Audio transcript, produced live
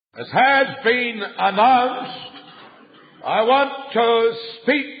As has been announced, I want to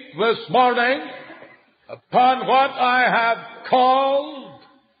speak this morning upon what I have called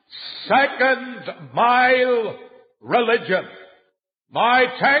second mile religion. My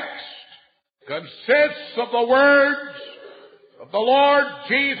text consists of the words of the Lord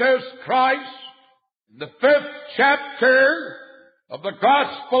Jesus Christ in the 5th chapter of the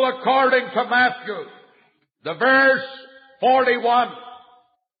Gospel according to Matthew, the verse 41.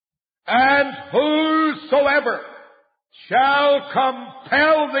 And whosoever shall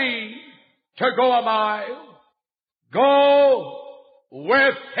compel thee to go a mile, go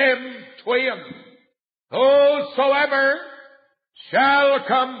with him twain. Whosoever shall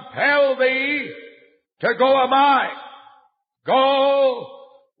compel thee to go a mile, go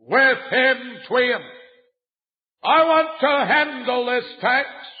with him twain. I want to handle this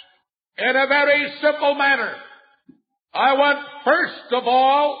text in a very simple manner. I want, first of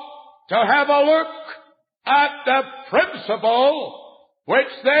all, to have a look at the principle which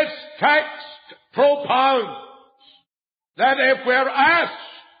this text propounds. That if we're asked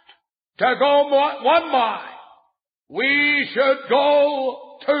to go 1 mile, we should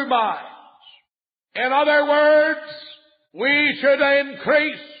go 2 miles. In other words, we should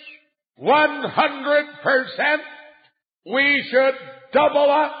increase 100%. We should double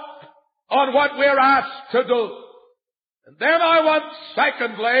up on what we're asked to do. And then I want,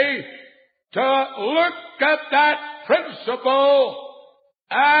 secondly, to look at that principle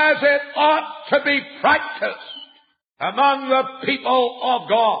as it ought to be practiced among the people of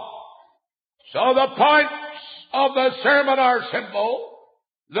God. So the points of the sermon are simple: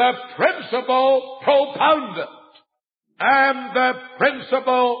 the principle propounded and the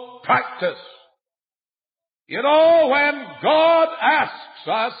principle practiced. You know, when God asks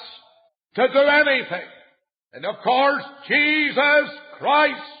us to do anything, and of course Jesus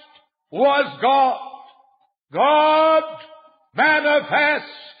Christ was God, God manifest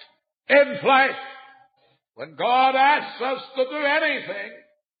in flesh. When God asks us to do anything,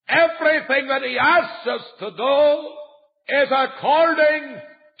 everything that He asks us to do is according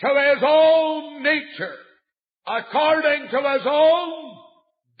to His own nature, according to His own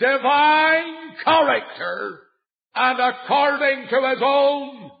divine character, and according to His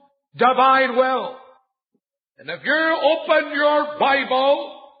own divine will. And if you open your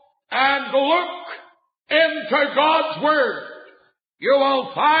Bible and look into God's Word, you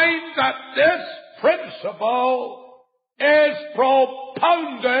will find that this principle is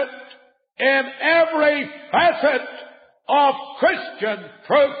propounded in every facet of Christian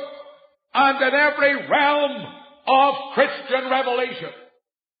truth and in every realm of Christian revelation.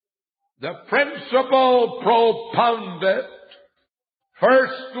 The principle propounded,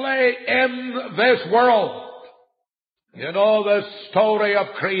 firstly, in this world. You know the story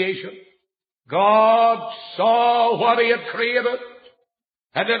of creation. God saw what He had created,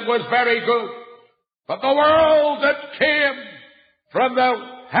 and it was very good. But the world that came from the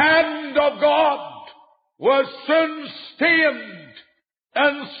hand of God was soon stained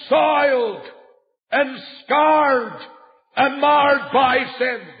and soiled and scarred and marred by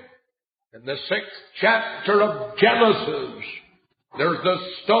sin. In the 6th chapter of Genesis, there's the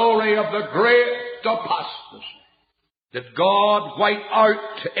story of the great apostasy. Did God wipe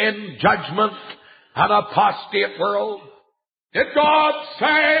out in judgment an apostate world? Did God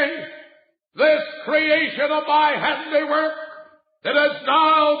say, this creation of my handiwork that has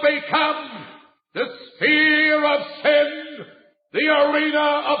now become the sphere of sin, the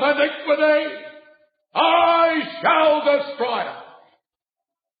arena of iniquity, I shall destroy it?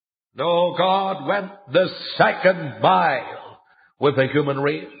 No, God went the second mile with the human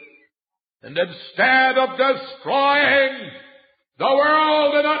race. And instead of destroying the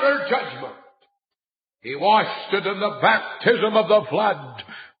world in utter judgment, He washed it in the baptism of the flood,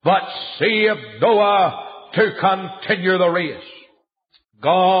 but saved Noah to continue the race.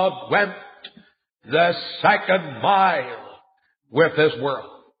 God went the second mile with this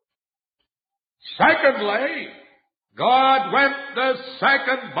world. Secondly, God went the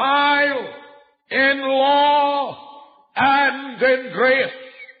second mile in law and in grace.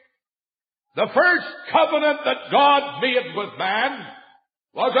 The first covenant that God made with man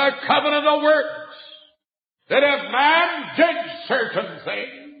was a covenant of works. That if man did certain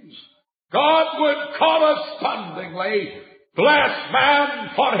things, God would correspondingly bless man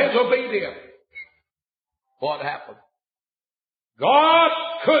for his obedience. What happened? God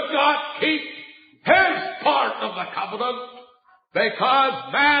could not keep His part of the covenant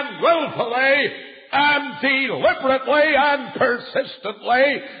because man willfully and deliberately and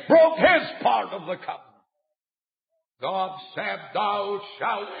persistently broke his part of the covenant. God said, thou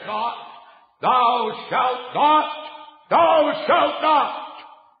shalt not, thou shalt not, thou shalt not.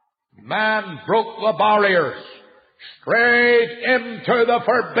 Man broke the barriers, strayed into the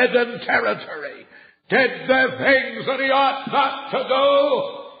forbidden territory, did the things that he ought not to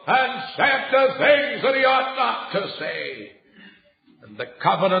do, and said the things that he ought not to say. And the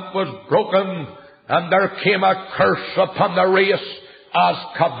covenant was broken, and there came a curse upon the race as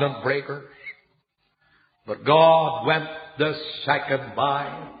covenant breakers. But God went the second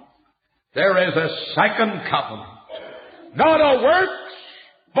mile. There is a second covenant, not of works,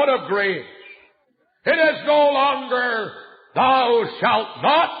 but of grace. It is no longer thou shalt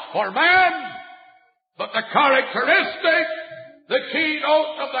not for man, but the characteristic, the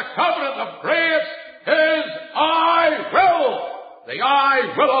keynote of the covenant of grace is I will, the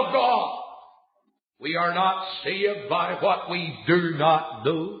I will of God. We are not saved by what we do not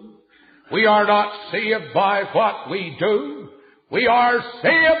do. We are not saved by what we do. We are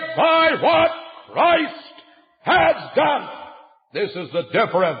saved by what Christ has done. This is the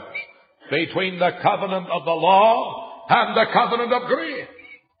difference between the covenant of the law and the covenant of grace.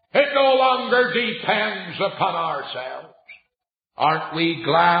 It no longer depends upon ourselves. Aren't we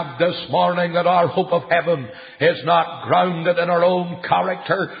glad this morning that our hope of heaven is not grounded in our own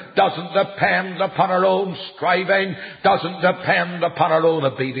character, doesn't depend upon our own striving, doesn't depend upon our own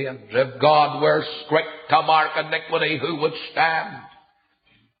obedience? If God were strict to mark iniquity, who would stand?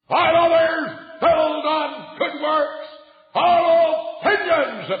 While others build on good works, follow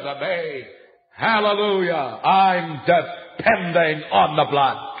opinions of the day. Hallelujah. I'm depending on the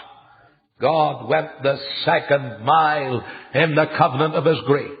blood. God went the second mile in the covenant of His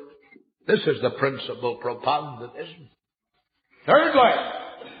grace. This is the principle propounded, isn't it? Thirdly,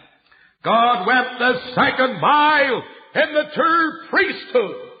 God went the second mile in the two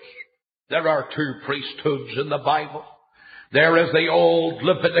priesthoods. There are two priesthoods in the Bible. There is the old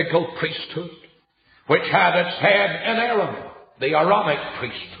Levitical priesthood, which had its head in Aaron, the Aaronic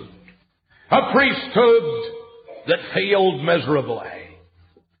priesthood. A priesthood that failed miserably.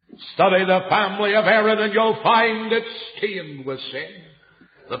 Study the family of Aaron and you'll find it stained with sin.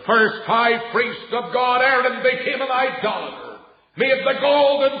 The first high priest of God, Aaron, became an idolater, made the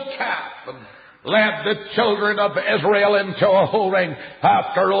golden calf, and led the children of Israel into a whoring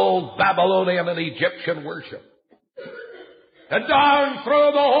after old Babylonian and Egyptian worship. And down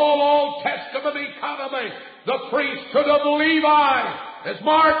through the whole Old Testament economy, the priesthood of Levi is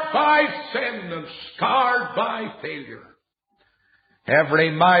marked by sin and scarred by failure.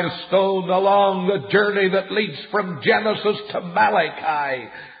 Every milestone along the journey that leads from Genesis to Malachi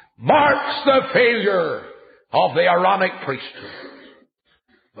marks the failure of the Aaronic priesthood.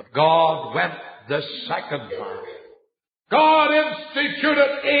 But God went the second mile. God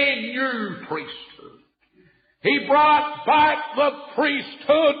instituted a new priesthood. He brought back the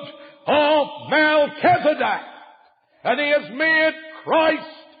priesthood of Melchizedek. And He has made Christ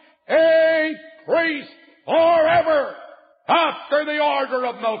a priest forever after the order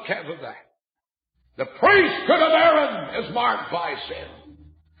of Melchizedek. The priesthood of Aaron is marked by sin.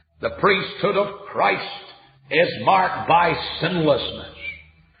 The priesthood of Christ is marked by sinlessness.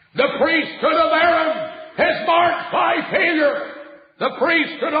 The priesthood of Aaron is marked by failure. The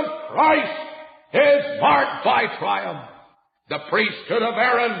priesthood of Christ is marked by triumph. The priesthood of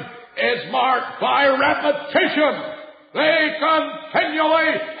Aaron is marked by repetition. They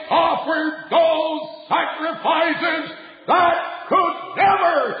continually offered those sacrifices that could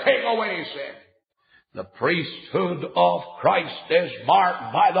never take away sin. The priesthood of Christ is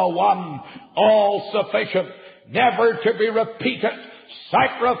marked by the one all-sufficient, never to be repeated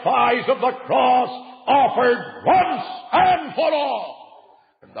sacrifice of the cross offered once and for all.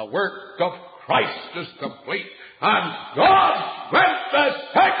 And the work of Christ is complete, and God went the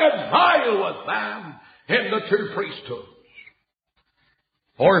second mile with man in the two priesthoods.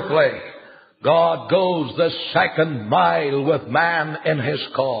 Fourthly, God goes the second mile with man in His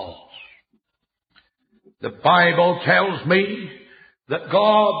cause. The Bible tells me that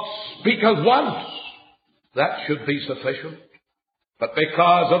God speaketh once. That should be sufficient. But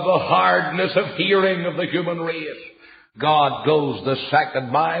because of the hardness of hearing of the human race, God goes the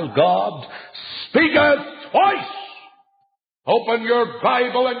second mile. God speaketh twice. Open your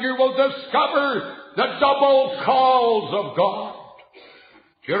Bible and you will discover the double calls of God.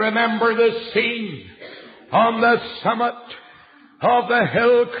 Do you remember the scene on the summit of the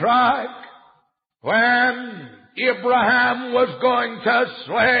hill crag when Abraham was going to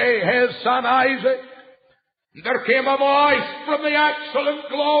slay his son Isaac? There came a voice from the excellent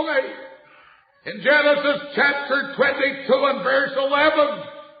glory. In Genesis chapter 22 and verse 11,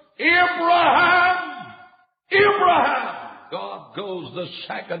 Abraham, Abraham. God goes the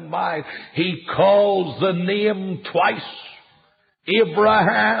second mile. He calls the name twice.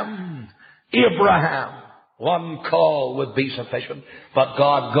 Abraham, Abraham. One call would be sufficient, but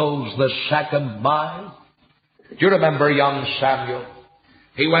God goes the second mile. Do you remember young Samuel?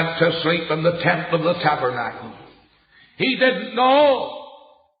 He went to sleep in the tent of the tabernacle. He didn't know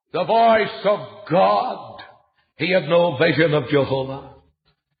the voice of God. He had no vision of Jehovah.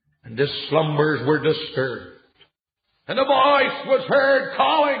 And his slumbers were disturbed. And a voice was heard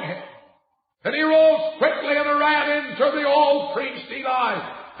calling him. And he rose quickly and ran into the old priest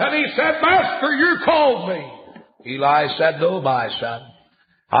Eli. And he said, Master, you called me. Eli said, No, my son,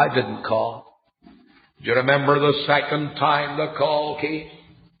 I didn't call. Do you remember the second time the call came?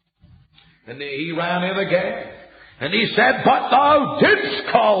 And he ran in again. And he said, But thou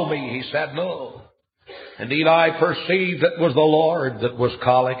didst call me. He said, No. And Eli perceived it was the Lord that was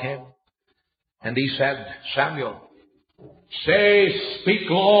calling him. And he said, Samuel, say, Speak,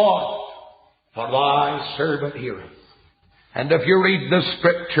 Lord, for thy servant heareth. And if you read the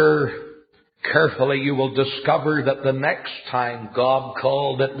scripture carefully, you will discover that the next time God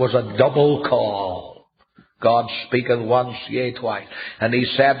called, it was a double call. God speaketh once, yea, twice. And he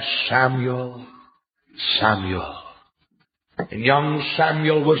said, Samuel, Samuel. And young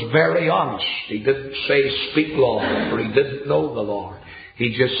Samuel was very honest. He didn't say, Speak, Lord, for he didn't know the Lord.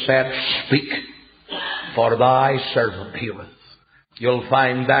 He just said, Speak, for thy servant heareth. You'll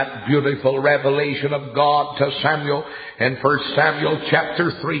find that beautiful revelation of God to Samuel in 1 Samuel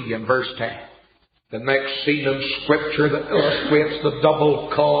chapter 3 and verse 10. The next scene in Scripture that illustrates the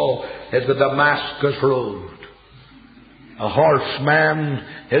double call is the Damascus Road. A horseman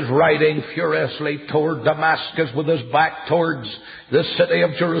is riding furiously toward Damascus with his back towards the city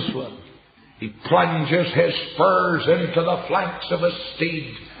of Jerusalem. He plunges his spurs into the flanks of his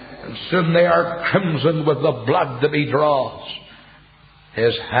steed, and soon they are crimson with the blood that he draws.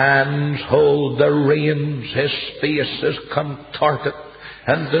 His hands hold the reins, his face is contorted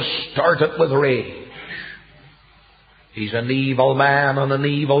and distorted with rage. He's an evil man on an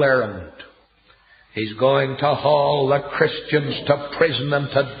evil errand. He's going to haul the Christians to prison and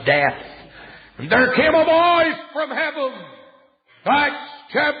to death. And there came a voice from heaven. Acts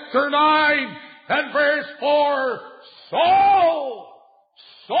chapter 9 and verse 4. Saul,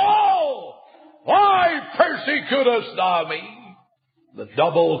 Saul, why persecutest thou me? The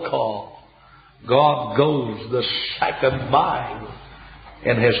double call. God goes the second mile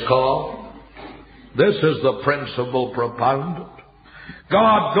in his call. This is the principle propounded.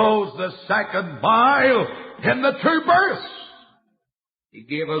 God goes the second mile in the two births. He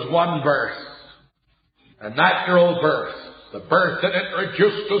gave us one birth, a natural birth, the birth that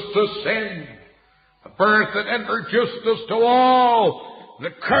introduced us to sin, a birth that introduced us to all the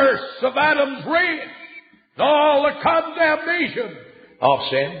curse of Adam's race, and all the condemnation of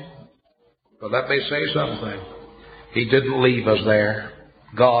sin. But let me say something. He didn't leave us there.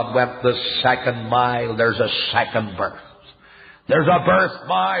 God went the second mile. There's a second birth. There's a birth,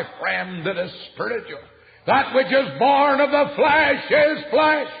 my friend, that is spiritual. That which is born of the flesh is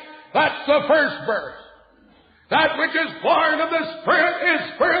flesh. That's the first birth. That which is born of the Spirit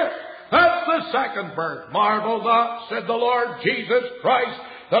is spirit. That's the second birth. Marvel not, said the Lord Jesus Christ,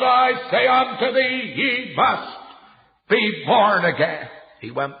 that I say unto thee, ye must be born again.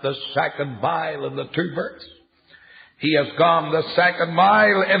 He went the second mile in the two births. He has gone the second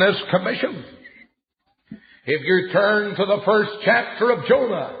mile in his commission. If you turn to the first chapter of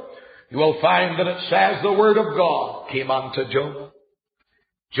Jonah, you will find that it says the word of God came unto Jonah.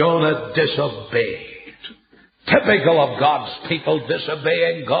 Jonah disobeyed. Typical of God's people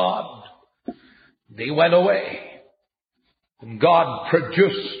disobeying God. They went away. And God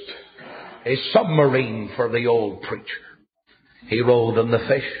produced a submarine for the old preacher. He rode in the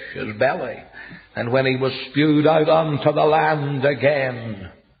fish's belly. And when he was spewed out onto the land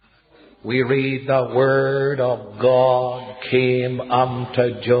again, we read the word of God came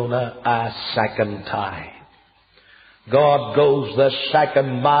unto Jonah a second time. God goes the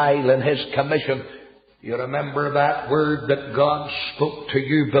second mile in his commission. You remember that word that God spoke to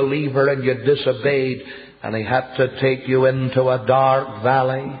you, believer, and you disobeyed, and he had to take you into a dark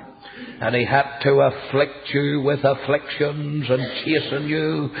valley, and he had to afflict you with afflictions and chasten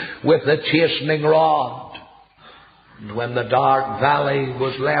you with the chastening rod. And when the dark valley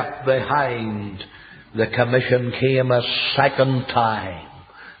was left behind, the commission came a second time.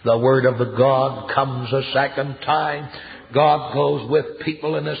 The word of the God comes a second time. God goes with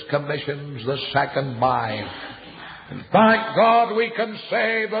people in his commissions the second mile. And thank God we can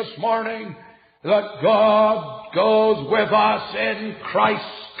say this morning that God goes with us in Christ's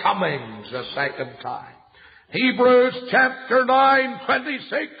comings a second time. Hebrews chapter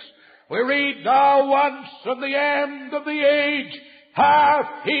 9:26, we read, "Now once at the end of the age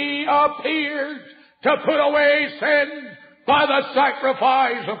hath he appeared to put away sin by the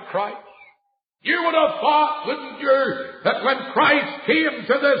sacrifice of Christ." You would have thought, wouldn't you, that when Christ came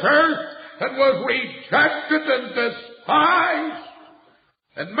to this earth and was rejected and despised,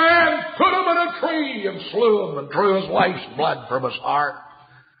 and man put him in a tree and slew him and drew his life's blood from his heart,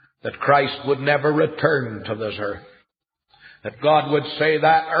 that Christ would never return to this earth. That God would say,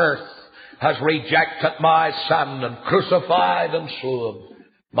 "That earth has rejected my Son and crucified and slew him.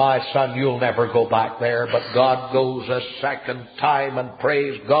 My son, you'll never go back there." But God goes a second time, and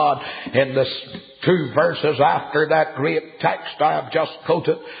praise God, in the 2 verses after that great text I have just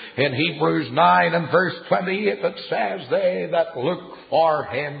quoted, in Hebrews 9 and verse 28, it says, "They that look for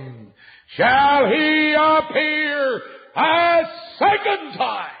him shall he appear a second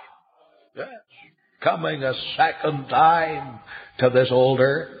time." Yes, coming a second time to this old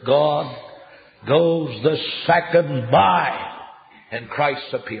earth. God goes the second mile in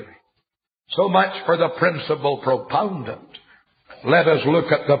Christ's appearing. So much for the principle propounded. Let us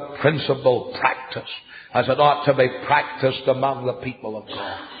look at the principle practice as it ought to be practiced among the people of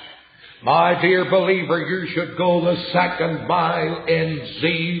God. My dear believer, you should go the second mile in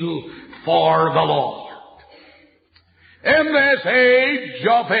zeal for the Lord. In this age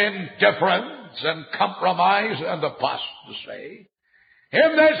of indifference and compromise and apostasy,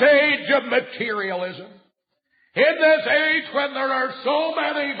 in this age of materialism, in this age when there are so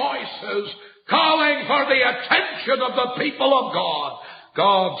many voices calling for the attention of the people of God,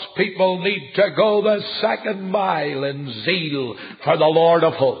 God's people need to go the second mile in zeal for the Lord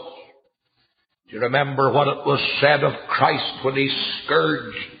of hosts. Do you remember what it was said of Christ when he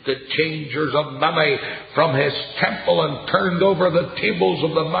scourged the changers of money from his temple and turned over the tables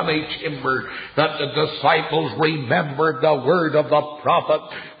of the money chamber, that the disciples remembered the word of the prophet,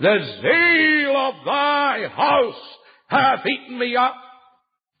 "The zeal of thy house hath eaten me up."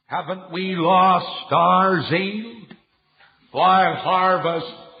 Haven't we lost our zeal while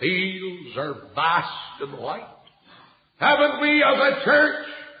harvest fields are vast and white? Haven't we as a church,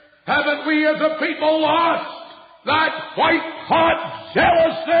 haven't we as a people lost that white-hot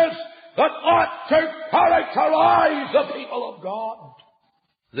zealousness that ought to characterize the people of God?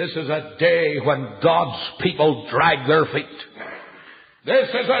 This is a day when God's people drag their feet. This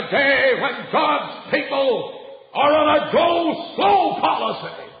is a day when God's people are on a go-slow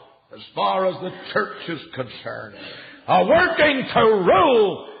policy as far as the church is concerned, working to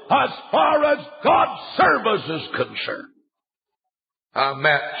rule as far as God's service is concerned. I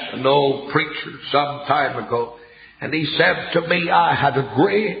met an old preacher some time ago, and he said to me, "I had a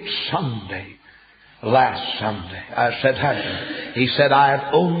great Sunday last Sunday." I said, "How?" He said, "I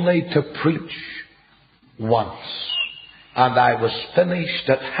had only to preach once, and I was finished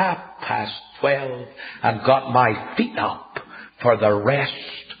at 12:30 and got my feet up for the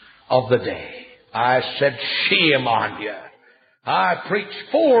rest of the day." I said, "Shame on you. I preach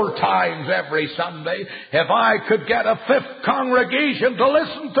 4 times every Sunday. If I could get a 5th congregation to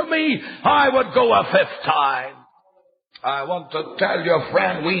listen to me, I would go a 5th time." I want to tell you,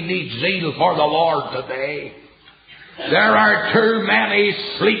 friend, we need zeal for the Lord today. There are too many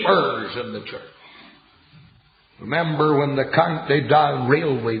sleepers in the church. Remember when the County Down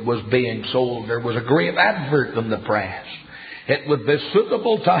Railway was being sold, there was a great advert in the press. It would be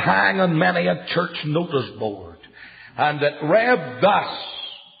suitable to hang on many a church notice board. And it read thus: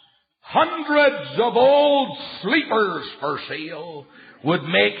 "Hundreds of old sleepers for sale, would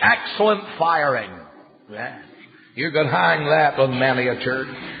make excellent firing." Yes, you could hang that on many a church.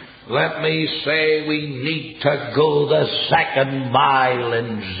 Let me say, we need to go the second mile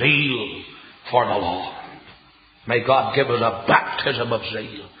in zeal for the Lord. May God give us a baptism of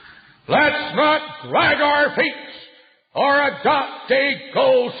zeal. Let's not drag our feet or adopt a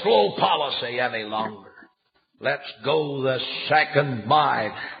go-slow policy any longer. Let's go the second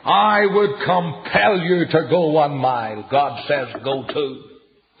mile. I would compel you to go 1 mile. God says go 2.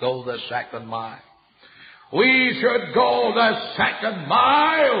 Go the second mile. We should go the second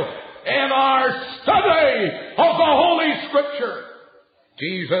mile in our study of the Holy Scripture.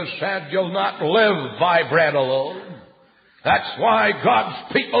 Jesus said, "You'll not live by bread alone." That's why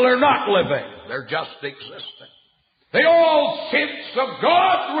God's people are not living. They're just existing. The old saints of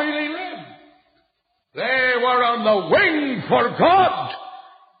God really lived. They were on the wing for God.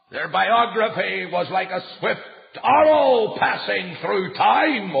 Their biography was like a swift arrow passing through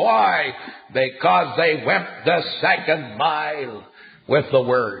time. Why? Because they went the second mile with the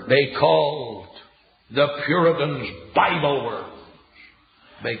Word. They called the Puritans Bible words.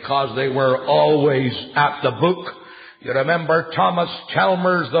 because they were always at the book. You remember Thomas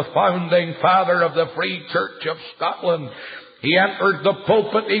Chalmers, the founding father of the Free Church of Scotland. He entered the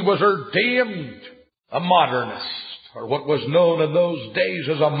pulpit. He was ordained a modernist, or what was known in those days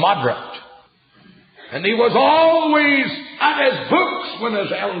as a moderate. And he was always at his books when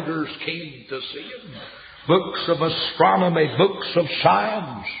his elders came to see him. Books of astronomy, books of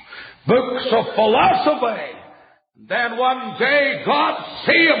science, books of philosophy. Then one day God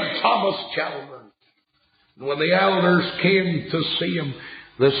saved Thomas Chalmers. And when the elders came to see him,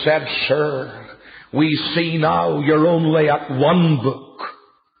 they said, "Sir, we see now you're only at one book,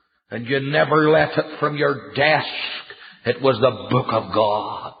 and you never let it from your desk. It was the book of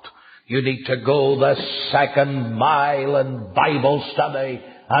God. You need to go the second mile in Bible study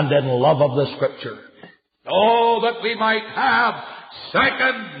and in love of the Scripture." Oh, that we might have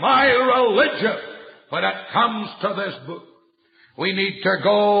second mile religion when it comes to this book. We need to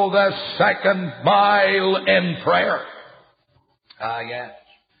go the second mile in prayer. Yes.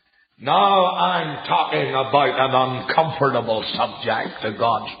 Now I'm talking about an uncomfortable subject to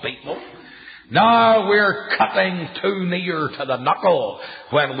God's people. Now we're cutting too near to the knuckle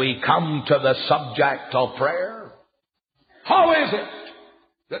when we come to the subject of prayer. How is it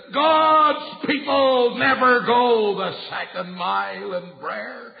that God's people never go the second mile in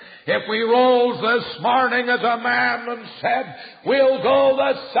prayer? If we rose this morning as a man and said, "We'll go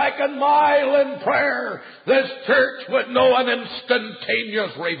the second mile in prayer," this church would know an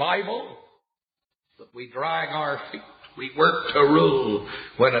instantaneous revival. But we drag our feet. We work to rule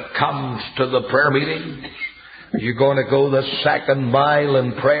when it comes to the prayer meetings. Are you going to go the second mile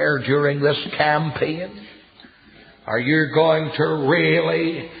in prayer during this campaign? Are you going to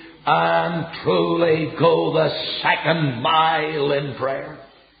really and truly go the second mile in prayer?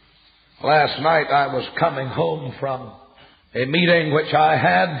 Last night I was coming home from a meeting which I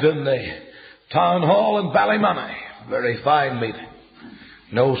had in the town hall in Ballymoney. Very fine meeting.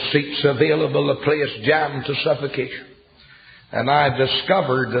 No seats available, the place jammed to suffocation. And I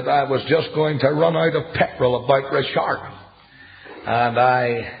discovered that I was just going to run out of petrol about Richard. And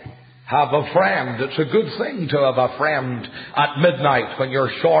I have a friend. It's a good thing to have a friend at midnight when you're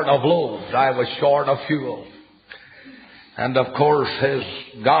short of load. I was short of fuel. And of course his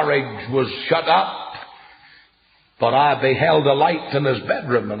garage was shut up. But I beheld a light in his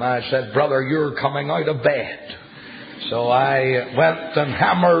bedroom and I said, "Brother, you're coming out of bed." So I went and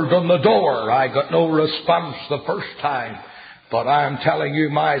hammered on the door. I got no response the first time. But I'm telling you,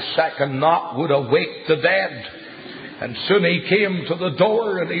 my second knock would have waked the dead. And soon he came to the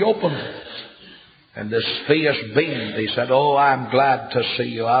door and he opened it. And his face beamed. He said, "Oh, I'm glad to see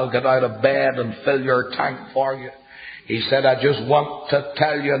you. I'll get out of bed and fill your tank for you." He said, "I just want to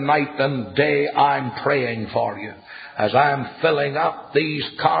tell you night and day I'm praying for you. As I'm filling up these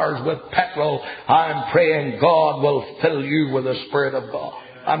cars with petrol, I'm praying God will fill you with the Spirit of God."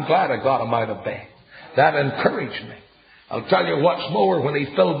 I'm glad I got him out of bed. That encouraged me. I'll tell you what's more, when he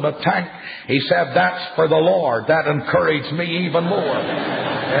filled my tank, he said, "That's for the Lord." That encouraged me even more.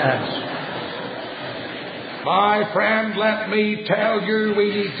 Yes. My friend, let me tell you, we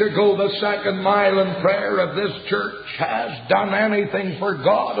need to go the second mile in prayer. If this church has done anything for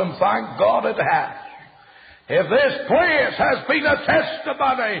God, and thank God it has. If this place has been a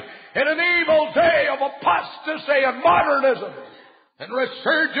testimony in an evil day of apostasy and modernism and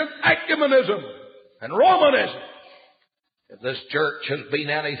resurgent ecumenism and Romanism, if this church has been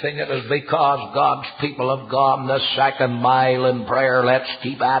anything, it is because God's people have gone the second mile in prayer. Let's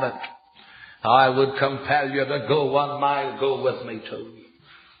keep at it. I would compel you to go 1 mile. Go with me too.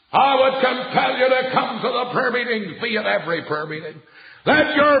 I would compel you to come to the prayer meetings, be at every prayer meeting.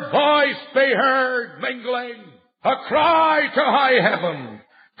 Let your voice be heard, mingling a cry to high heaven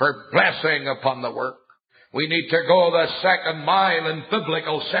for blessing upon the work. We need to go the second mile in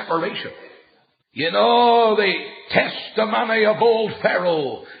biblical separation. You know, the testimony of old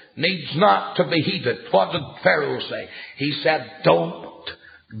Pharaoh needs not to be heeded. What did Pharaoh say? He said, "Don't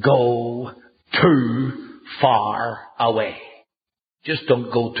go too far away." Just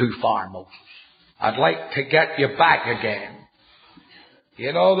don't go too far, Moses. I'd like to get you back again.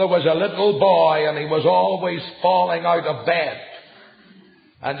 You know, there was a little boy and he was always falling out of bed.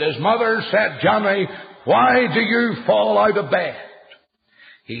 And his mother said, "Johnny, why do you fall out of bed?"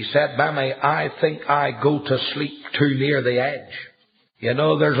 He said, "Mammy, I think I go to sleep too near the edge." You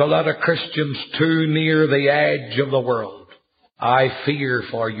know, there's a lot of Christians too near the edge of the world. I fear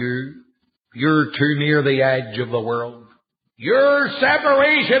for you. You're too near the edge of the world. Your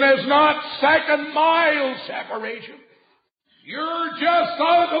separation is not second mile separation. You're just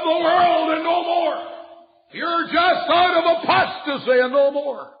out of the world and no more. You're just out of apostasy and no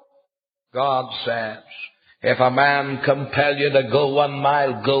more. God says, if a man compel you to go 1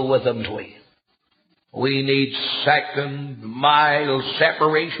 mile, go with him 3. We need second mile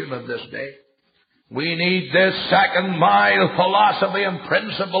separation of this day. We need this second mile philosophy and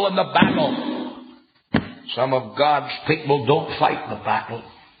principle in the battle. Some of God's people don't fight the battle.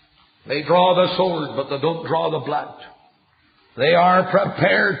 They draw the sword, but they don't draw the blood. They are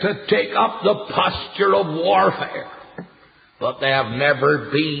prepared to take up the posture of warfare, but they have never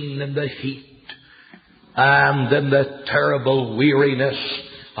been in the heat and in the terrible weariness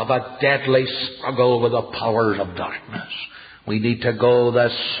of a deadly struggle with the powers of darkness. We need to go the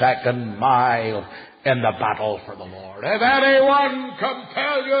second mile in the battle for the Lord. If anyone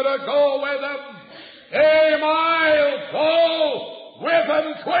compel you to go with him a mile, go with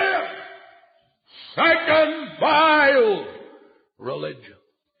him 12. Second mile religion.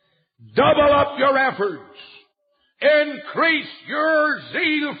 Double up your efforts. Increase your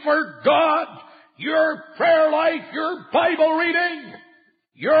zeal for God, your prayer life, your Bible reading,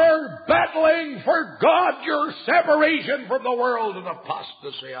 your battling for God, your separation from the world and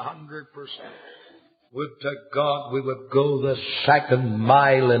apostasy 100%. Would to God we would go the second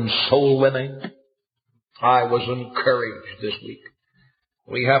mile in soul winning. I was encouraged this week.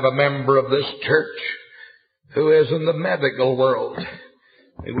 We have a member of this church who is in the medical world.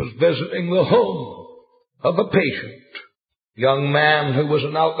 He was visiting the home of a patient, young man who was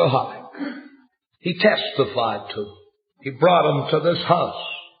an alcoholic. He testified to him. He brought him to this house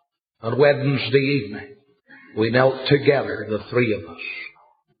on Wednesday evening. We knelt together, the 3 of us.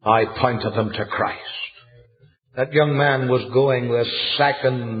 I pointed him to Christ. That young man was going the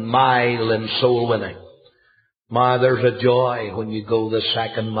second mile in soul winning. My, there's a joy when you go the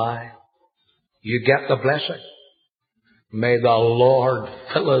second mile. You get the blessing. May the Lord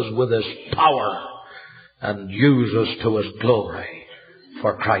fill us with His power and use us to His glory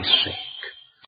for Christ's sake.